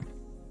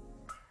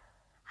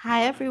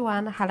Hi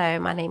everyone, hello,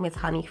 my name is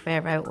Honey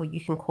Pharaoh, or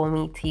you can call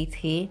me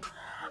TT.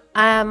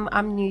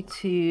 I'm new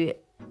to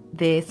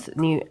this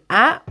new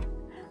app.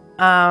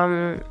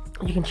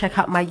 You can check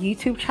out my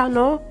YouTube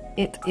channel.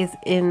 It is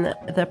in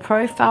the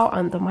profile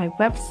under my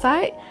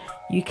website.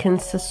 You can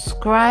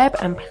subscribe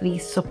and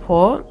please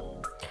support.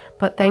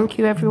 But thank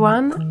you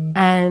everyone,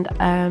 and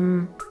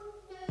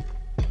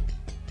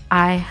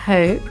I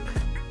hope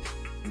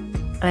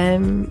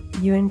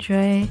you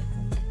enjoy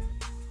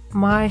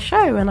my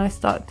show when I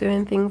start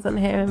doing things on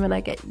here and when I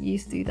get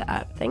used to the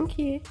app. Thank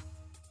you.